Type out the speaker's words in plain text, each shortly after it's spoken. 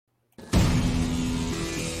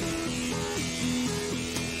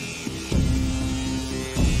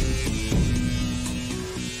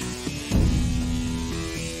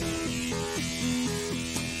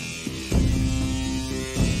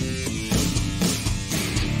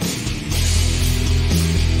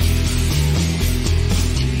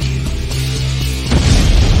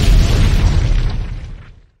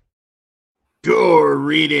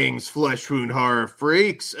Greetings, Flesh Wound Horror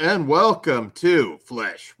freaks, and welcome to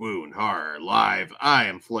Flesh Wound Horror Live. I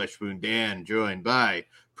am Flesh Wound Dan, joined by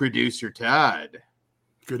producer Todd.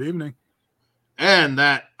 Good evening. And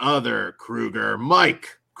that other Kruger,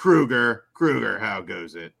 Mike Kruger. Kruger, how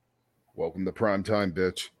goes it? Welcome to prime time,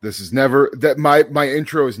 bitch. This is never that my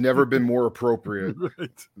intro has never been more appropriate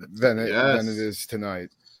than it is tonight.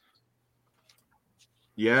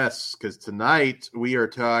 Yes, because tonight we are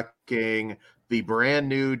talking the brand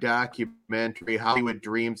new documentary Hollywood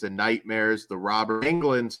Dreams and Nightmares. The Robert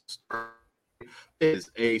Englund story is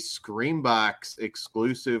a Screambox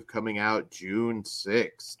exclusive coming out June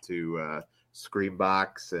 6th to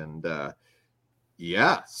Screambox, and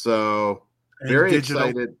so very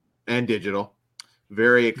excited. And digital.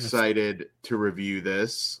 Very excited to review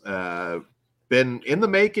this. Been in the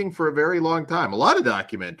making for a very long time. A lot of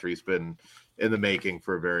documentaries been in the making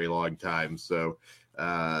for a very long time. So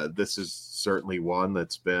this is certainly one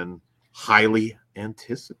that's been highly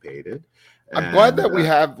anticipated. I'm glad that we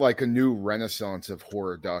have like a new renaissance of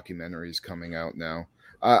horror documentaries coming out now.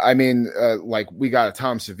 Like we got a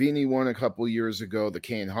Tom Savini one a couple years ago, the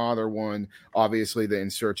Kane Hodder one, obviously the In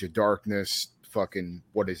Search of Darkness, fucking,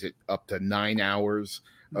 what is it, up to 9 hours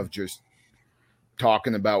of just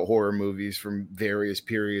talking about horror movies from various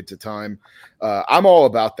periods of time. I'm all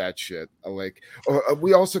about that shit.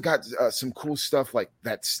 We also got some cool stuff like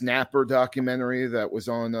that Snapper documentary that was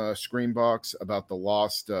on Screambox about the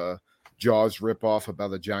lost Jaws ripoff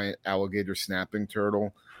about a giant alligator snapping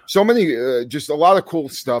turtle. So many, just a lot of cool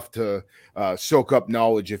stuff to soak up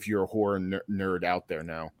knowledge if you're a horror nerd out there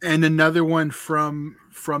now. And another one from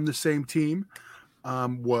the same team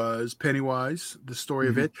was Pennywise, the story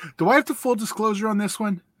of it. Do I have to full disclosure on this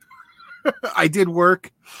one? I did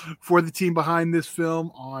work for the team behind this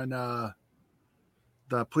film on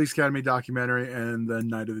the Police Academy documentary and the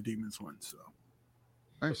Night of the Demons one. So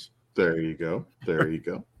nice. There you go.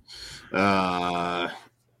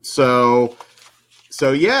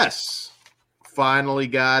 So yes, finally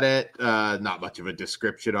got it. Not much of a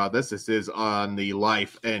description on this. This is on the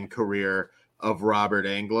life and career of Robert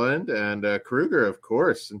Englund and Kruger, of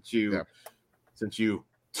course. Since you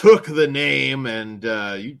took the name and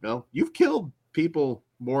you've killed people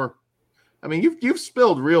more. I mean, you've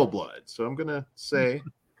spilled real blood. So I'm gonna say,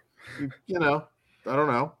 I don't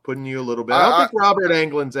know, putting you a little bit. I don't think Robert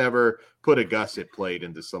Englund's ever put a gusset plate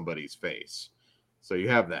into somebody's face. So you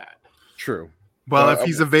have that. True. Well, if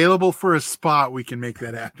he's available for a spot, we can make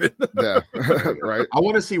that happen. Yeah, right. I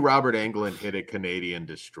want to see Robert Englund hit a Canadian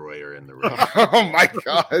destroyer in the ring. Oh my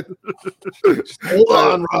god! Hold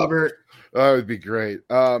on, Robert. That would be great.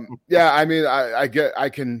 I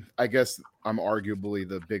guess I'm arguably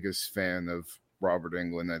the biggest fan of Robert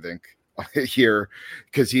Englund. I think here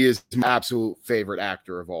because he is my absolute favorite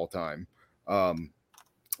actor of all time.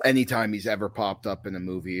 Anytime he's ever popped up in a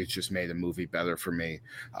movie, it's just made a movie better for me.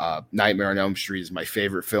 Nightmare on Elm Street is my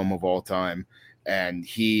favorite film of all time, and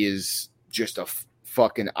he is just a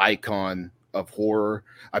fucking icon of horror.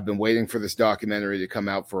 I've been waiting for this documentary to come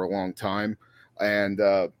out for a long time, and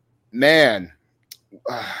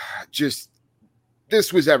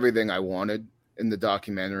this was everything I wanted in the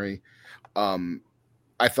documentary.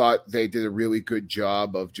 I thought they did a really good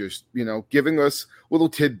job of just, giving us little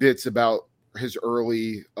tidbits about his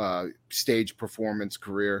early stage performance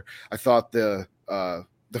career. I thought the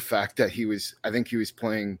fact that he was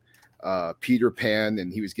playing Peter Pan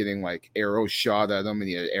and he was getting like arrows shot at him and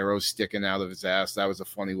he had arrows sticking out of his ass. That was a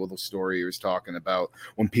funny little story he was talking about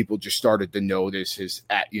when people just started to notice his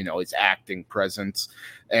acting presence.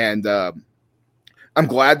 And I'm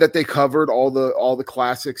glad that they covered all the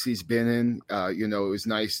classics he's been in. It was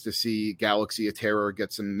nice to see Galaxy of Terror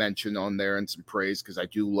get some mention on there and some praise because I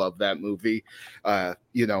do love that movie.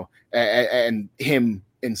 And him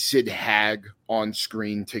and Sid Haig on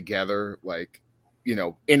screen together,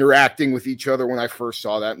 interacting with each other when I first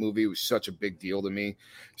saw that movie was such a big deal to me.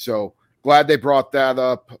 So glad they brought that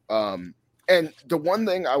up. And the one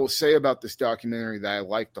thing I will say about this documentary that I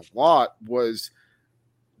liked a lot was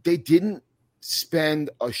they didn't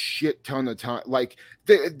spend a shit ton of time. Like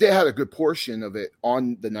they had a good portion of it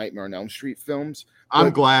on the Nightmare on Elm Street films.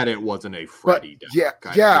 I'm glad it wasn't a Freddy.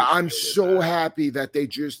 I'm so happy that they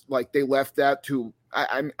just they left that to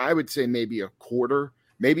I would say maybe a quarter,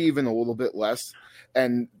 maybe even a little bit less,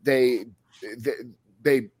 and they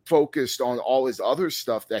focused on all his other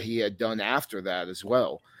stuff that he had done after that as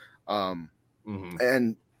well.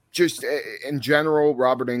 And just in general,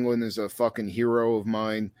 Robert Englund is a fucking hero of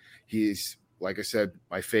mine. He's, like I said,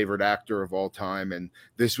 my favorite actor of all time. And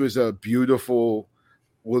this was a beautiful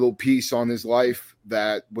little piece on his life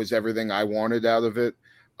that was everything I wanted out of it.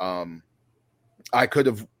 I could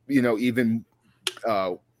have, even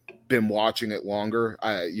been watching it longer.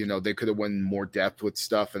 They could have went in more depth with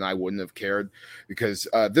stuff, and I wouldn't have cared, because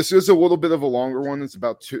this is a little bit of a longer one. It's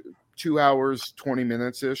about 2 hours, 20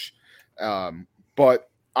 minutes ish. But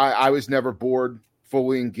I was never bored,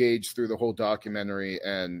 fully engaged through the whole documentary,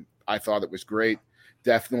 and I thought it was great.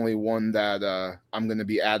 Definitely one that I'm going to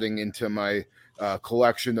be adding into my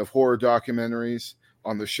collection of horror documentaries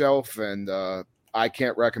on the shelf, and I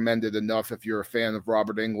can't recommend it enough if you're a fan of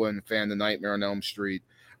Robert Englund, fan of Nightmare on Elm Street,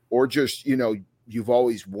 or just, you've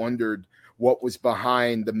always wondered what was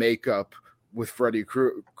behind the makeup with Freddy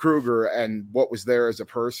Krueger and what was there as a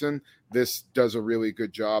person. This does a really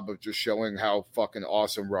good job of just showing how fucking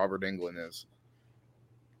awesome Robert Englund is.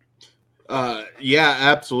 Yeah,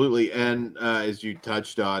 absolutely. And as you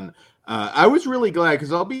touched on, I was really glad,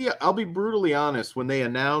 because I'll be brutally honest. When they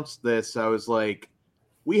announced this, I was like,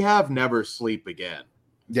 we have Never Sleep Again.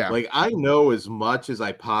 Yeah. Like, I know as much as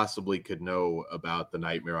I possibly could know about the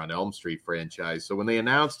Nightmare on Elm Street franchise. So when they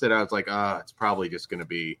announced it, I was like, it's probably just going to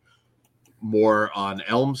be more on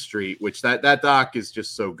Elm Street, which that doc is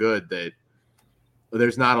just so good that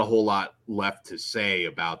there's not a whole lot left to say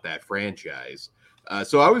about that franchise.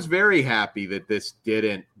 So I was very happy that this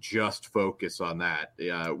didn't just focus on that.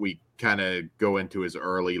 We kind of go into his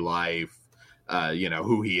early life,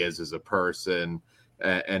 who he is as a person,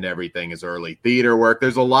 and everything, his early theater work.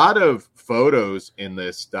 There's a lot of photos in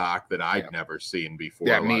this doc that I'd never seen before.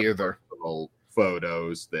 Yeah, me either.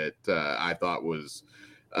 Photos that I thought was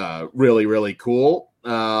really, really cool.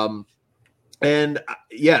 And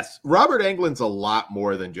yes, Robert Englund's a lot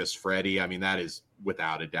more than just Freddy. I mean, that is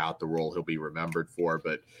without a doubt the role he'll be remembered for.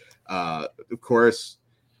 But of course,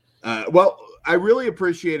 I really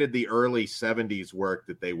appreciated the early 70s work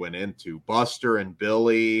that they went into. Buster and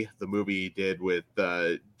Billy, the movie he did with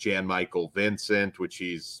Jan Michael Vincent, which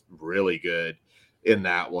he's really good in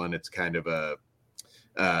that one. It's kind of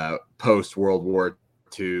a post-World War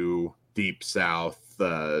II Deep South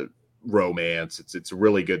romance. It's a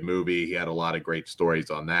really good movie. He had a lot of great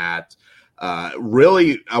stories on that.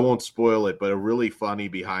 Really, I won't spoil it, but a really funny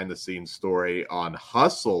behind-the-scenes story on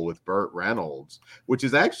Hustle with Burt Reynolds, which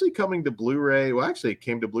is actually coming to Blu-ray. Well, actually, it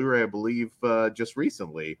came to Blu-ray, I believe, just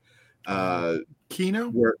recently.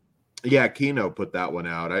 Kino? Kino put that one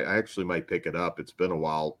out. I actually might pick it up. It's been a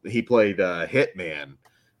while. He played Hitman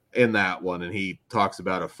in that one, and he talks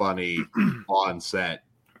about a funny on-set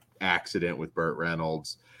accident with Burt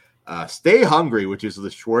Reynolds. Stay Hungry, which is the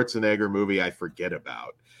Schwarzenegger movie I forget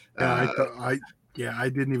about. I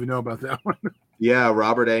didn't even know about that one. Yeah,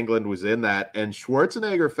 Robert Englund was in that, and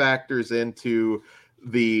Schwarzenegger factors into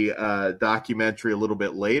the documentary a little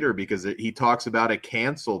bit later, because he talks about a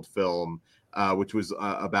canceled film, which was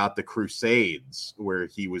about the Crusades, where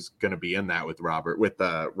he was going to be in that with Robert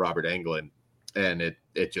Englund, and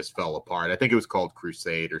it just fell apart. I think it was called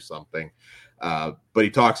Crusade or something, but he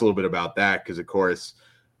talks a little bit about that because, of course,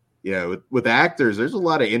 with actors, there's a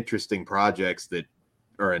lot of interesting projects that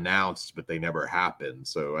are announced, but they never happen.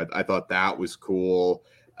 So I thought that was cool.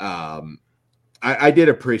 I did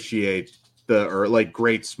appreciate the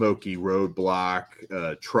Great Smoky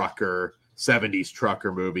Roadblock, Trucker, 70s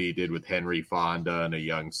trucker movie he did with Henry Fonda and a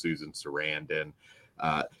young Susan Sarandon.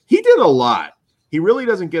 He did a lot. He really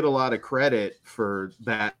doesn't get a lot of credit for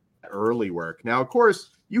that early work. Now, of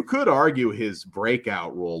course, you could argue his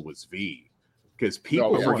breakout role was V, because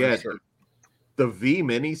people forget the V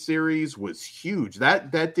miniseries was huge.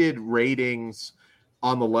 That did ratings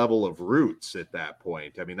on the level of Roots at that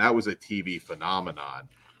point. I mean, that was a TV phenomenon.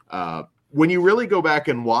 When you really go back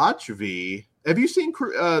and watch V, have you seen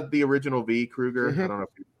the original V, Krueger? Mm-hmm. I don't know.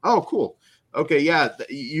 Oh, cool. Okay, yeah.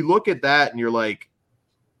 You look at that and you're like,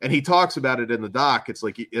 and he talks about it in the doc. It's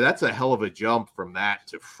like, that's a hell of a jump from that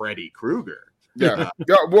to Freddy Krueger. Yeah.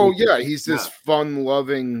 He's this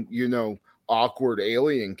fun-loving, awkward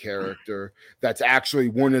alien character that's actually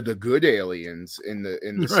one of the good aliens in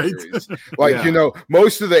the series.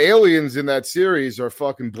 Most of the aliens in that series are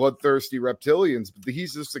fucking bloodthirsty reptilians, but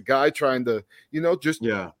he's just a guy trying to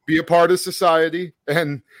be a part of society,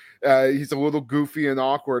 and he's a little goofy and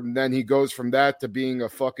awkward, and then he goes from that to being a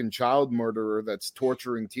fucking child murderer that's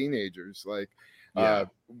torturing teenagers.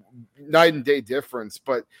 Night and day difference.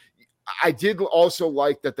 But I did also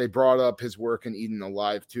like that they brought up his work in Eaten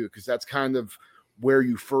Alive too, because that's kind of where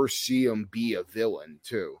you first see him be a villain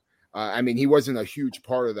too. I mean, he wasn't a huge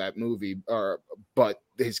part of that movie, but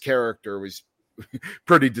his character was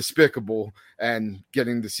pretty despicable, and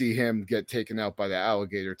getting to see him get taken out by the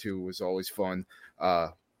alligator too was always fun.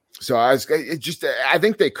 So I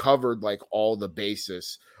think they covered all the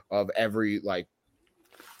basis of every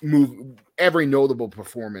every notable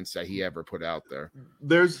performance that he ever put out there.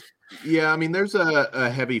 There's a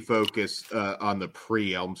heavy focus on the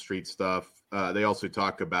pre-Elm Street stuff. They also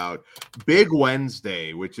talk about Big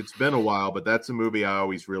Wednesday, which it's been a while, but that's a movie I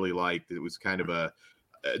always really liked. It was kind of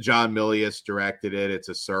John Milius directed it. It's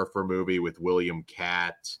a surfer movie with William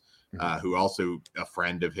Catt, who also a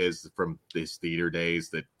friend of his from his theater days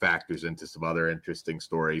that factors into some other interesting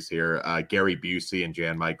stories here. Gary Busey and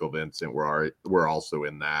Jan Michael Vincent were also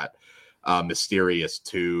in that. Mysterious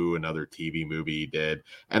 2, another TV movie he did.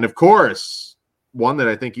 And of course, one that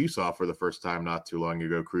I think you saw for the first time not too long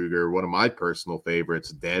ago, Kruger, one of my personal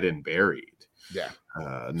favorites, Dead and Buried. Yeah.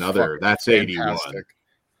 That's fantastic. 81.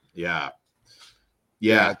 Yeah.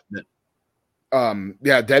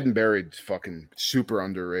 Dead and Buried's fucking super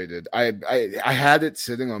underrated. I had it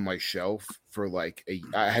sitting on my shelf for I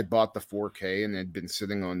had bought the 4K and it had been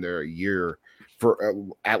sitting on there a year for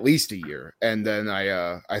at least a year, and then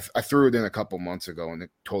I threw it in a couple months ago and it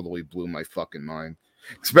totally blew my fucking mind.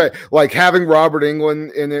 Like having Robert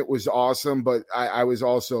Englund in it was awesome, but I was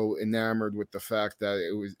also enamored with the fact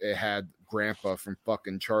that it had Grandpa from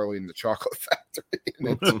fucking Charlie and the Chocolate Factory in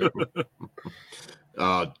it too.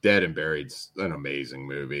 Dead and Buried's an amazing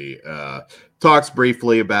movie. Talks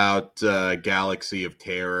briefly about Galaxy of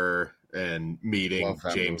Terror and meeting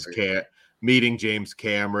James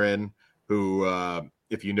Cameron, who,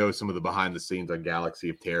 if you know some of the behind the scenes on Galaxy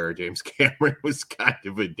of Terror, James Cameron was kind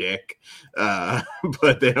of a dick,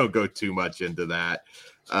 but they don't go too much into that.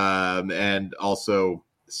 And also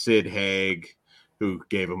Sid Haig, who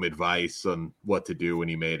gave him advice on what to do when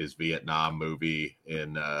he made his Vietnam movie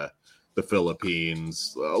in the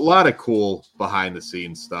Philippines. A lot of cool behind the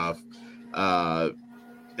scenes stuff.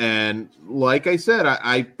 And like I said,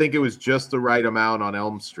 I think it was just the right amount on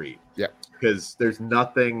Elm Street. Yeah. Because there's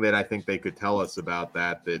nothing that I think they could tell us about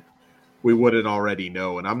that we wouldn't already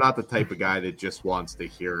know. And I'm not the type of guy that just wants to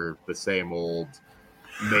hear the same old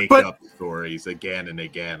make-up stories again and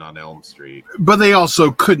again on Elm Street. But they also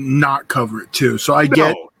could not cover it too. So it's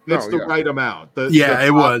the right amount. The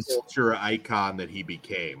it was culture icon that he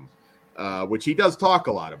became, which he does talk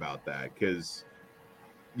a lot about that because,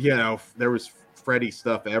 there was Freddy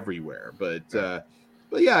stuff everywhere. But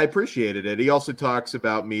yeah, I appreciated it. He also talks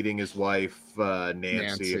about meeting his wife,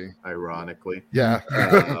 Nancy. Ironically. Yeah.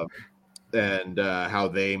 And how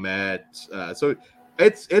they met. So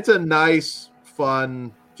it's a nice,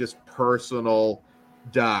 fun, just personal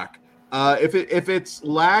doc. If it's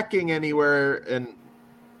lacking anywhere, and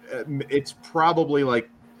it's probably like,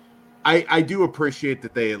 I do appreciate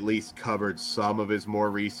that they at least covered some of his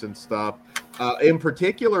more recent stuff. In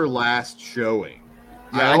particular, Last Showing.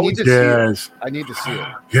 Yeah, I need to see it. I need to see it.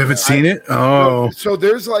 You haven't seen it? Oh, so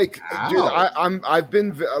there's dude, I'm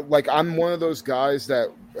one of those guys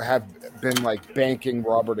that have been banking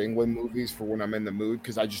Robert Englund movies for when I'm in the mood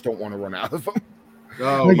because I just don't want to run out of them.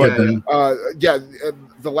 Oh,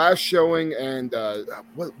 The Last Showing and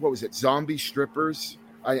what was it? Zombie Strippers.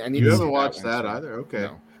 I need. You haven't watched that either. Okay.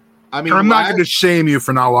 No. I mean, I'm not going to shame you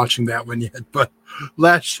for not watching that one yet, but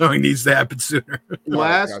Last Showing needs to happen sooner.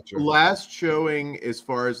 Last Showing, as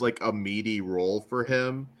far as a meaty role for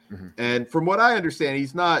him, and from what I understand,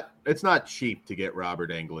 it's not cheap to get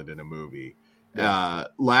Robert Englund in a movie. Yeah.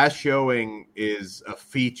 Last Showing is a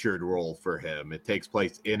featured role for him. It takes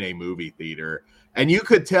place in a movie theater, and you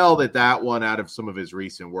could tell that one out of some of his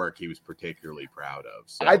recent work he was particularly proud of.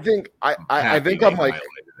 So I think I'm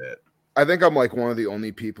one of the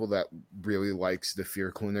only people that really likes the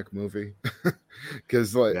Fear Clinic movie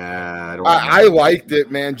because I liked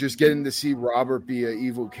it, man. Just getting to see Robert be an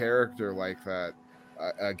evil character like that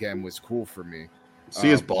again was cool for me. See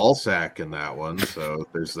his ball sack in that one, so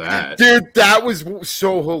there's that. Dude, that was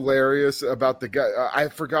so hilarious about the guy. I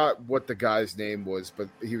forgot what the guy's name was, but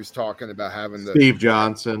he was talking about having Steve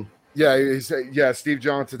Johnson. Yeah, he said, Steve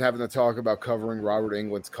Johnson having to talk about covering Robert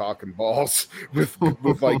Englund's cock and balls with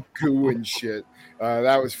goo and shit.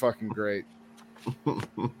 That was fucking great. The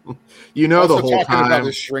whole time about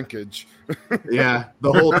his shrinkage. Yeah,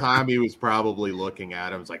 the whole time he was probably looking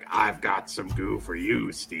at him. It's like, I've got some goo for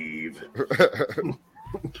you, Steve.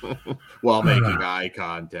 While making eye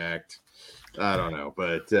contact. I don't know,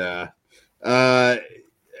 but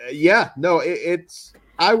it's.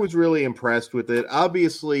 I was really impressed with it.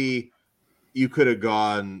 Obviously, you could have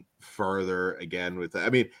gone further again with it.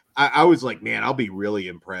 I mean, I was like, man, I'll be really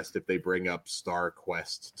impressed if they bring up Star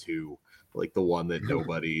Quest 2, like the one that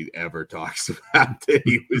nobody ever talks about that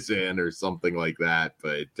he was in or something like that.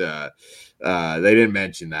 But they didn't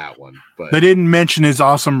mention that one. But they didn't mention his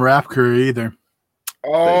awesome rap career either.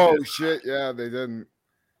 Oh, shit. Yeah, they didn't.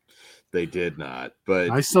 They did not.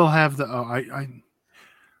 But I still have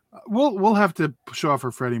We'll have to show off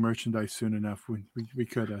our Freddie merchandise soon enough. We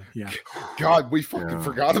could yeah. God, we fucking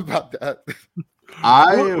forgot about that.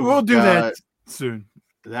 We'll do that soon.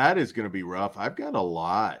 That is going to be rough. I've got a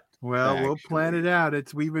lot. Well, we'll plan it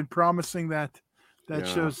out. We've been promising that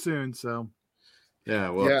show soon. So yeah,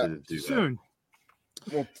 we'll have to do soon.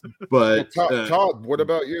 Well, but Todd, what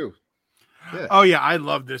about you? Yeah. Oh yeah, I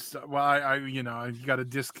love this. Well, I you got to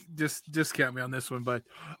discount me on this one, but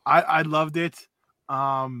I loved it.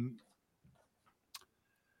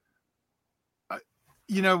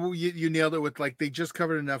 You nailed it with like they just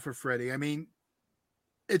covered enough for Freddie. I mean,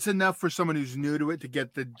 it's enough for someone who's new to it to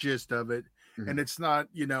get the gist of it, and it's not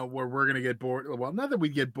where we're gonna get bored. Well, not that we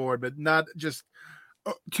get bored, but not just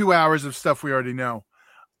 2 hours of stuff we already know.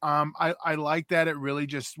 I like that it really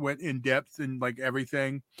just went in depth and like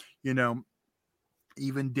everything,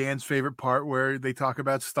 even Dan's favorite part where they talk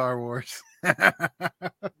about Star Wars.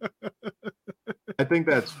 I think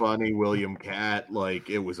that's funny, William Catt. Like,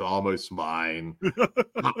 it was almost mine.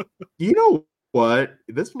 You know what?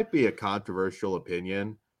 This might be a controversial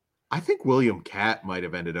opinion. I think William Catt might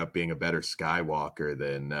have ended up being a better Skywalker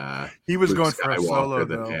than he was Luke going for a solo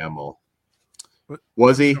than though. Hamill.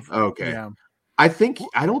 Was he? Okay. Yeah. I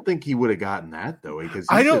don't think he would have gotten that though, because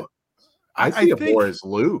I don't. I see it more as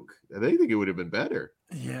Luke. I think it would have been better.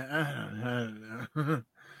 Yeah, I don't know.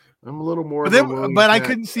 I'm a little more. But I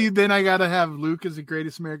couldn't see. Then I got to have Luke as the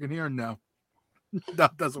greatest American hero. No,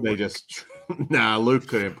 that doesn't work. Luke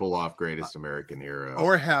couldn't pull off greatest American hero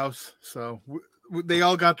or House. So they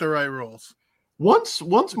all got the right roles. Once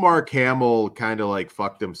Mark Hamill kind of like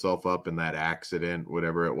fucked himself up in that accident,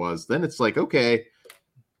 whatever it was, then it's like, okay,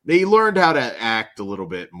 they learned how to act a little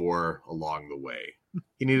bit more along the way.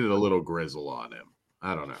 He needed a little grizzle on him.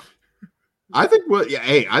 I don't know. I think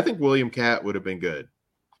William Catt would have been good.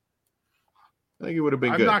 I think it would have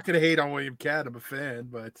been good. I'm not going to hate on William Catt. I'm a fan,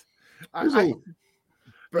 but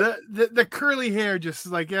the curly hair just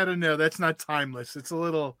like, I don't know. That's not timeless. It's a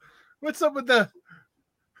little. What's up with the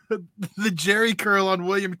Jerry curl on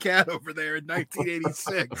William Catt over there in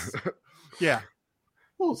 1986? Yeah.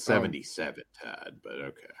 Well, 77, Todd, but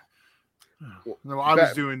okay. No, I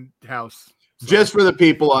was doing House. So. Just for the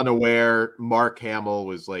people unaware, Mark Hamill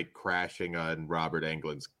was like crashing on Robert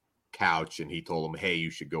Englund's couch, and he told him, "Hey,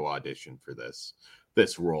 you should go audition for this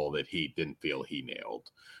role that he didn't feel he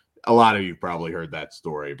nailed." A lot of you probably heard that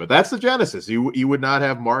story, but that's the genesis. You would not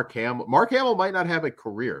have Mark Hamill. Mark Hamill might not have a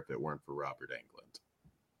career if it weren't for Robert Englund.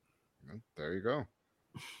 There you go.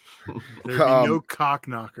 There'd be no cock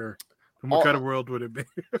knocker. What kind of world would it be?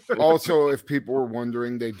 Also, if people were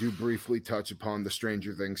wondering, they do briefly touch upon the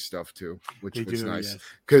Stranger Things stuff too, which was nice.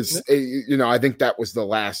 Because, I think that was the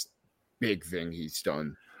last big thing he's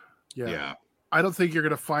done. Yeah. I don't think you're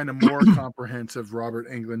going to find a more comprehensive Robert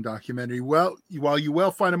Englund documentary. Well, while you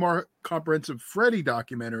will find a more comprehensive Freddie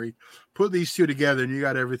documentary, put these two together and you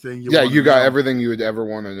got everything. You got everything you would ever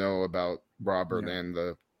want to know about Robert and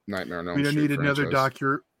the Nightmare on Elm Street. We don't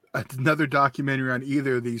need another documentary on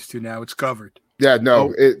either of these two now. It's covered. Yeah,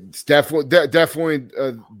 no, it's definitely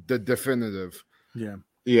the definitive. Yeah.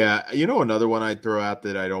 Yeah. Another one I'd throw out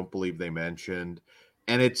that I don't believe they mentioned,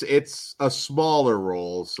 and it's a smaller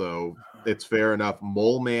role, so it's fair enough.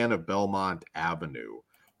 Mole Man of Belmont Avenue.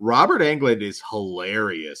 Robert Englund is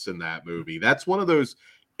hilarious in that movie. That's one of those,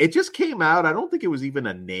 it just came out. I don't think it was even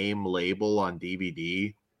a name label on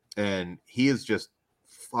DVD, and he is just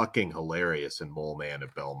fucking hilarious in Mole Man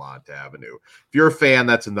of Belmont Avenue. If you're a fan,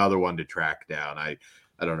 that's another one to track down. I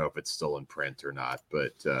don't know if it's still in print or not,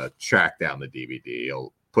 but track down the DVD.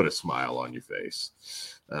 It'll put a smile on your face.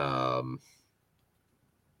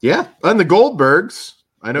 Yeah, and the Goldbergs.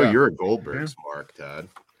 I know you're a Goldbergs mark, Todd.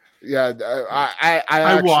 Yeah,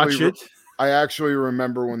 I watch it. I actually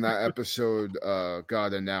remember when that episode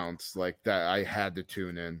got announced, like that I had to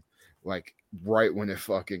tune in, like right when it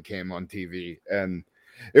fucking came on TV, and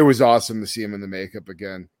it was awesome to see him in the makeup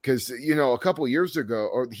again. Because, a couple years ago,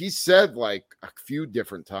 or he said like a few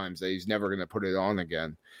different times that he's never going to put it on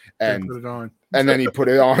again. And put it on. And then he put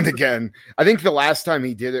it on again. I think the last time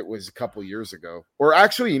he did it was a couple years ago. Or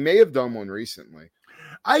actually, he may have done one recently.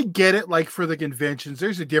 I get it. Like for the conventions,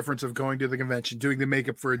 there's a difference of going to the convention, doing the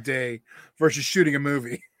makeup for a day versus shooting a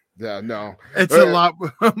movie. Yeah, no, it's a lot.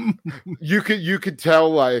 You could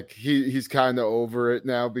tell like he's kind of over it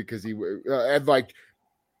now because he and like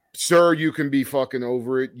sir, you can be fucking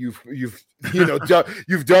over it. You've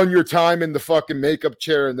you've done your time in the fucking makeup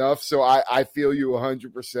chair enough. So I feel you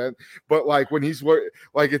 100%. But like when he's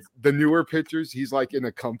like it's the newer pictures, he's like in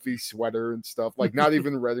a comfy sweater and stuff, like not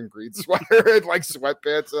even red and green sweater and like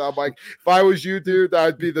sweatpants. And I'm like, if I was you, dude,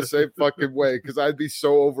 I'd be the same fucking way because I'd be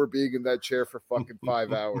so over being in that chair for fucking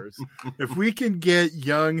 5 hours. If we can get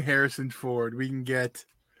young Harrison Ford, we can get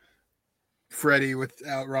Freddie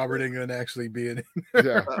without Robert Englund actually being in.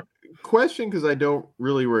 Yeah. Question, because I don't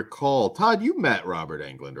really recall. Todd, you met Robert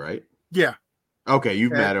Englund, right? Yeah. Okay,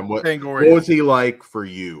 you've met him. What Fangoria. was he like for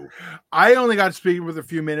you? I only got to speak with a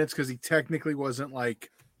few minutes because he technically wasn't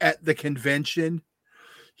like at the convention.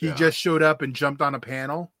 He just showed up and jumped on a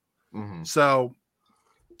panel. Mm-hmm. So,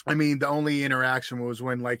 I mean, the only interaction was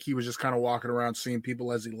when like he was just kind of walking around seeing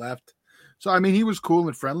people as he left. So, I mean, he was cool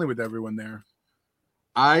and friendly with everyone there.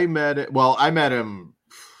 I met him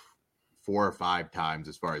 4 or 5 times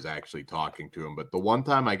as far as actually talking to him. But the one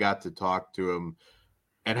time I got to talk to him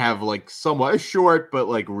and have like somewhat a short but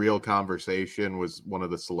like real conversation was one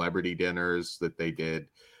of the celebrity dinners that they did.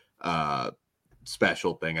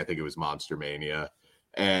 Special thing. I think it was Monster Mania.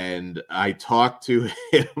 And I talked to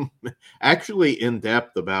him actually in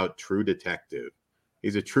depth about True Detective.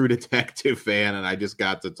 He's a True Detective fan, and I just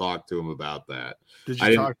got to talk to him about that. Did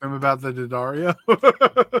you talk to him about the Daddario?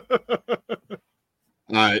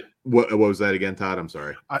 What was that again, Todd? I'm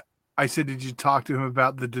sorry. I said, did you talk to him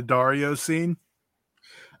about the Daddario scene?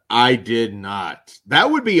 I did not. That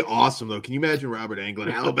would be awesome, though. Can you imagine Robert Englund?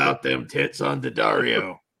 How about them tits on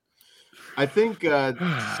Daddario? I think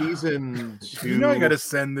season 2. You know, I got to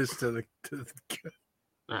send this to the.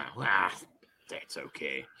 That's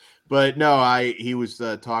okay. But no, he was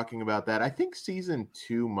talking about that. I think season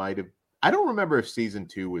 2 might have. I don't remember if season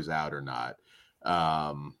 2 was out or not.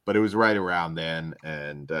 But it was right around then,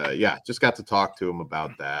 and just got to talk to him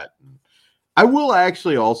about that. I will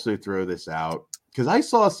actually also throw this out because I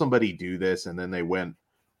saw somebody do this, and then they went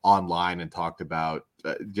online and talked about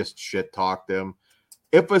just shit talked him.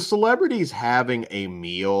 If a celebrity's having a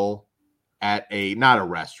meal at not a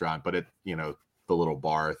restaurant, but at the little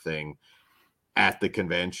bar thing at the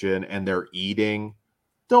convention, and they're eating,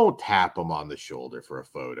 don't tap them on the shoulder for a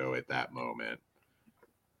photo at that moment.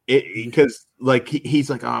 Because like he's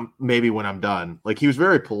like, maybe when I'm done. Like he was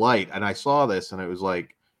very polite, and I saw this, and it was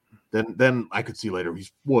like, then I could see later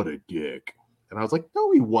he's what a dick, and I was like,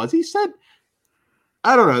 no, he was. He said,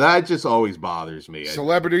 I don't know. That just always bothers me.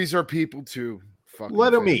 Celebrities are people too.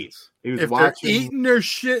 Let him eat. He was if watching. They're eating, they're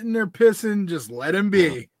shitting, they're pissing, just let him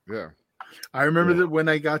be. Yeah. I remember that when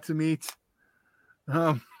I got to meet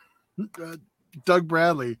Doug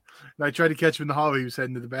Bradley, and I tried to catch him in the hallway. He was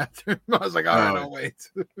heading to the bathroom. I was like, all right, I'll wait.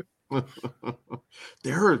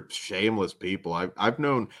 There are shameless people. I've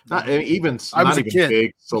known not even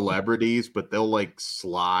big celebrities, but they'll like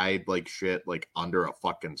slide like shit like under a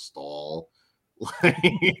fucking stall.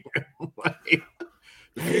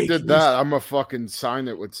 If you did that, I'm gonna fucking sign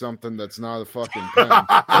it with something that's not a fucking pen.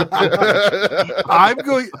 I'm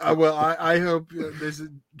going. Well, I hope there's a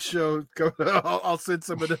show. I'll send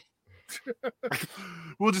some of the.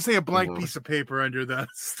 We'll just say a blank piece of paper under that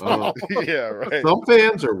stall. Yeah, right. Some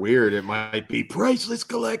fans are weird. It might be priceless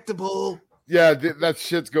collectible. Yeah, that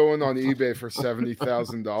shit's going on eBay for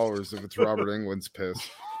 $70,000 if it's Robert Englund's piss.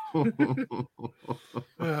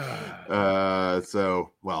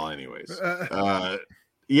 Anyways,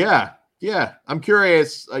 yeah. I'm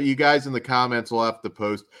curious. You guys in the comments will have to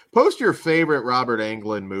post your favorite Robert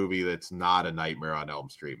Englund movie that's not a Nightmare on Elm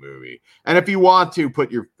Street movie, and if you want to,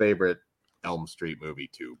 put your favorite Elm Street movie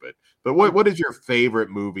too. But what is your favorite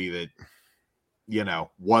movie that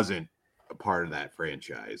wasn't a part of that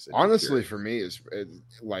franchise? Honestly, for me, is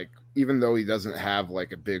like even though he doesn't have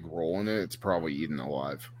like a big role in it, it's probably Eaten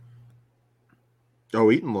Alive. Oh,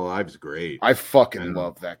 Eaten Alive is great. I fucking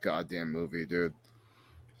love that goddamn movie, dude.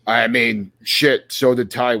 I mean, shit. So did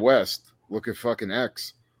Ty West. Look at fucking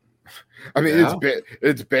X. I mean,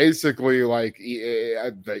 it's basically like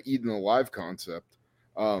the Eaten Alive concept.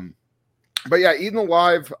 But yeah, Eaten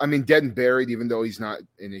Alive. I mean, Dead and Buried. Even though he's not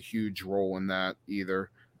in a huge role in that either,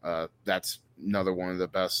 that's another one of the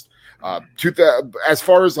best. As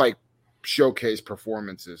far as like showcase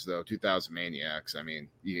performances, though, 2000 Maniacs. I mean,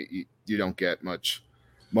 you don't get much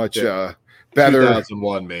better.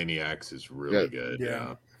 2001 Maniacs is really good.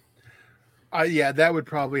 Yeah. That would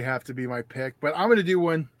probably have to be my pick, but I'm going to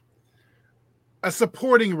do a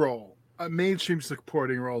supporting role, a mainstream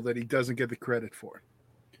supporting role that he doesn't get the credit for.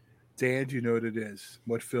 Dan, do you know what it is?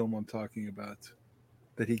 What film I'm talking about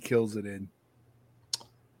that he kills it in?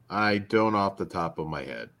 I don't off the top of my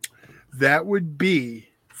head. That would be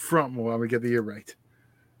I'm going to get the year right.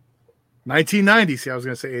 1990. See, I was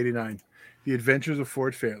going to say 89. The Adventures of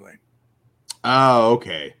Ford Fairlane. Oh,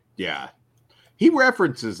 okay. Yeah. He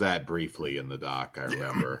references that briefly in the doc, I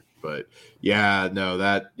remember. But yeah, no,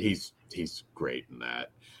 that he's great in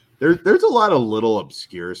that. There's a lot of little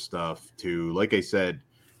obscure stuff too. Like I said,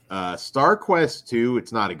 Star Quest 2,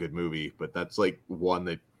 it's not a good movie, but that's like one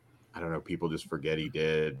that I don't know, people just forget he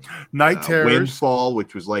did. Night Terrors. Windfall,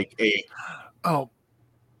 which was like a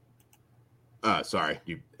sorry.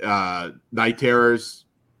 Night Terrors.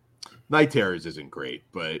 Night Terrors isn't great,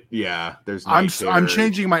 but yeah, there's I'm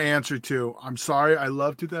changing my answer too. I'm sorry. I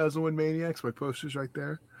love 2001 Maniacs. My poster's right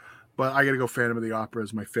there. But I got to go Phantom of the Opera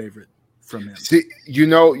as my favorite from him. See, you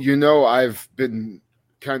know, I've been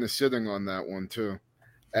kind of sitting on that one too.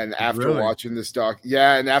 And after watching this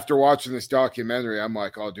documentary, I'm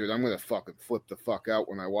like, oh, dude, I'm gonna fucking flip the fuck out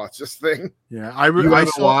when I watch this thing. Yeah, I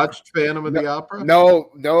watched Phantom of the Opera.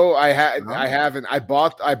 No, I haven't. I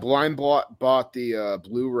blind bought the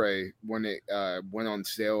Blu-ray when it went on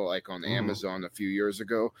sale, like on Amazon a few years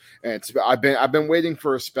ago, and I've been waiting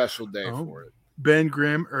for a special day for it. Ben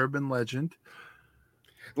Grimm, urban legend.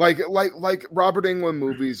 Like Robert Englund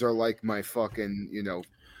movies are like my fucking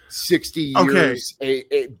 60 years,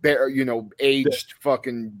 aged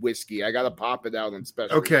fucking whiskey. I gotta pop it out on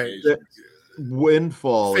special occasions.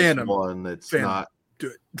 Windfall Phantom. is one that's Phantom. not. Do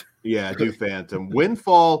it. Yeah, do Phantom.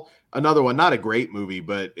 Windfall, another one, not a great movie,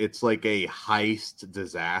 but it's like a heist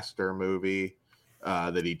disaster movie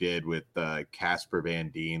that he did with Casper Van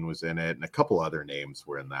Dien was in it, and a couple other names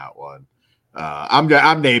were in that one.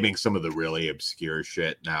 I'm naming some of the really obscure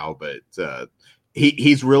shit now, but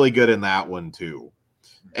he's really good in that one too.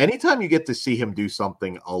 Anytime you get to see him do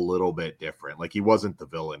something a little bit different, like he wasn't the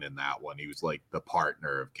villain in that one, he was like the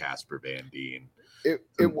partner of Casper Van Dien. It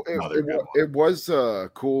was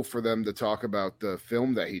cool for them to talk about the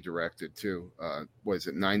film that he directed too. Was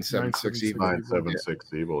it 976 Evil?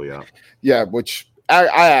 976 Evil, yeah. Yeah, which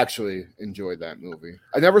I actually enjoyed that movie.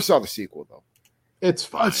 I never saw the sequel though. It's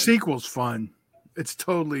fun. The sequel's fun. It's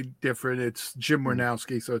totally different. It's Jim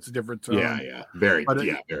Wynorski, so it's a different tone. Yeah,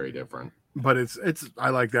 very different. But it's I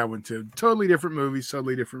like that one too. Totally different movies,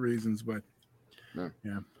 totally different reasons, but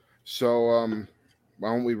yeah. So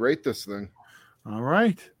why don't we rate this thing? All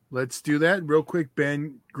right. Let's do that. Real quick,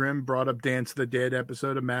 Ben Grimm brought up Dance of the Dead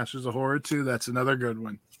episode of Masters of Horror 2. That's another good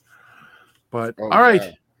one. But all right.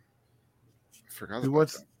 I forgot about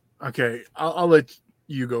that. Okay, I'll let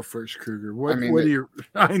you go first, Kruger. What do you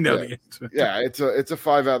I know the answer. Yeah, it's a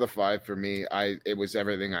 5 out of 5 for me. It was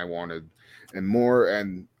everything I wanted and more,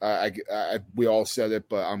 and we all said it,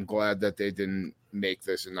 but I'm glad that they didn't make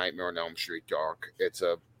this a Nightmare on Elm Street doc. It's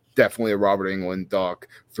definitely a Robert Englund doc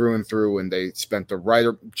through and through, and they spent the right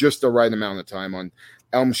amount of time on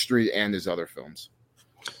Elm Street and his other films.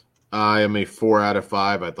 I am a 4 out of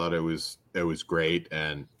 5. I thought it was great,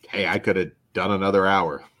 and hey, I could have done another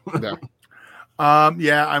hour. Yeah.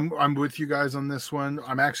 I'm with you guys on this one.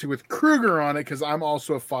 I'm actually with Kruger on it because I'm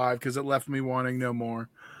also a 5 because it left me wanting no more.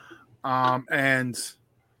 And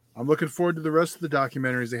I'm looking forward to the rest of the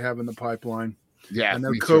documentaries they have in the pipeline. Yeah, I know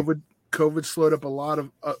COVID slowed up a lot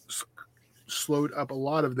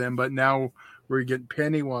of them, but now we're getting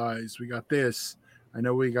Pennywise. We got this. I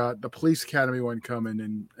know we got the Police Academy one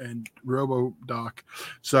coming and RoboDoc.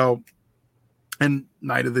 So, and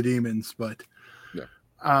Night of the Demons, but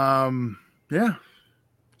yeah.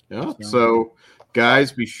 So,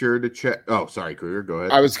 guys, be sure to check. Oh, sorry, Kruger, go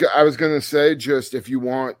ahead. I was going to say, just if you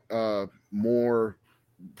want more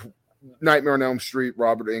Nightmare on Elm Street,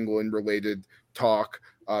 Robert Englund related talk,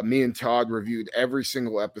 me and Todd reviewed every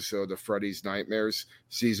single episode of Freddy's Nightmares,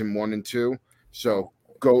 season 1 and 2. So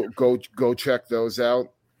go check those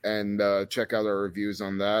out and check out our reviews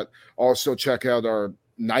on that. Also check out our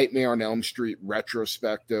Nightmare on Elm Street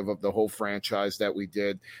retrospective of the whole franchise that we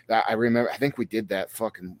did. That I remember, I think we did that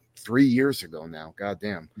fucking 3 years ago now.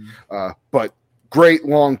 Goddamn. But great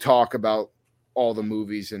long talk about all the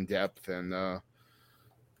movies in depth, and I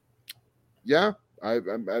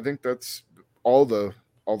think that's all the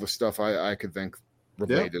stuff I could think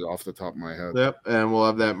related off the top of my head. Yep, and we'll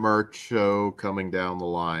have that merch show coming down the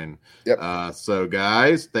line. Yep. So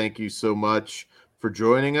guys, thank you so much for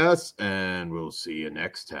joining us, and we'll see you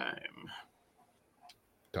next time.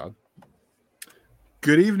 Todd?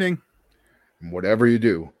 Good evening. Whatever you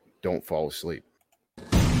do, don't fall asleep.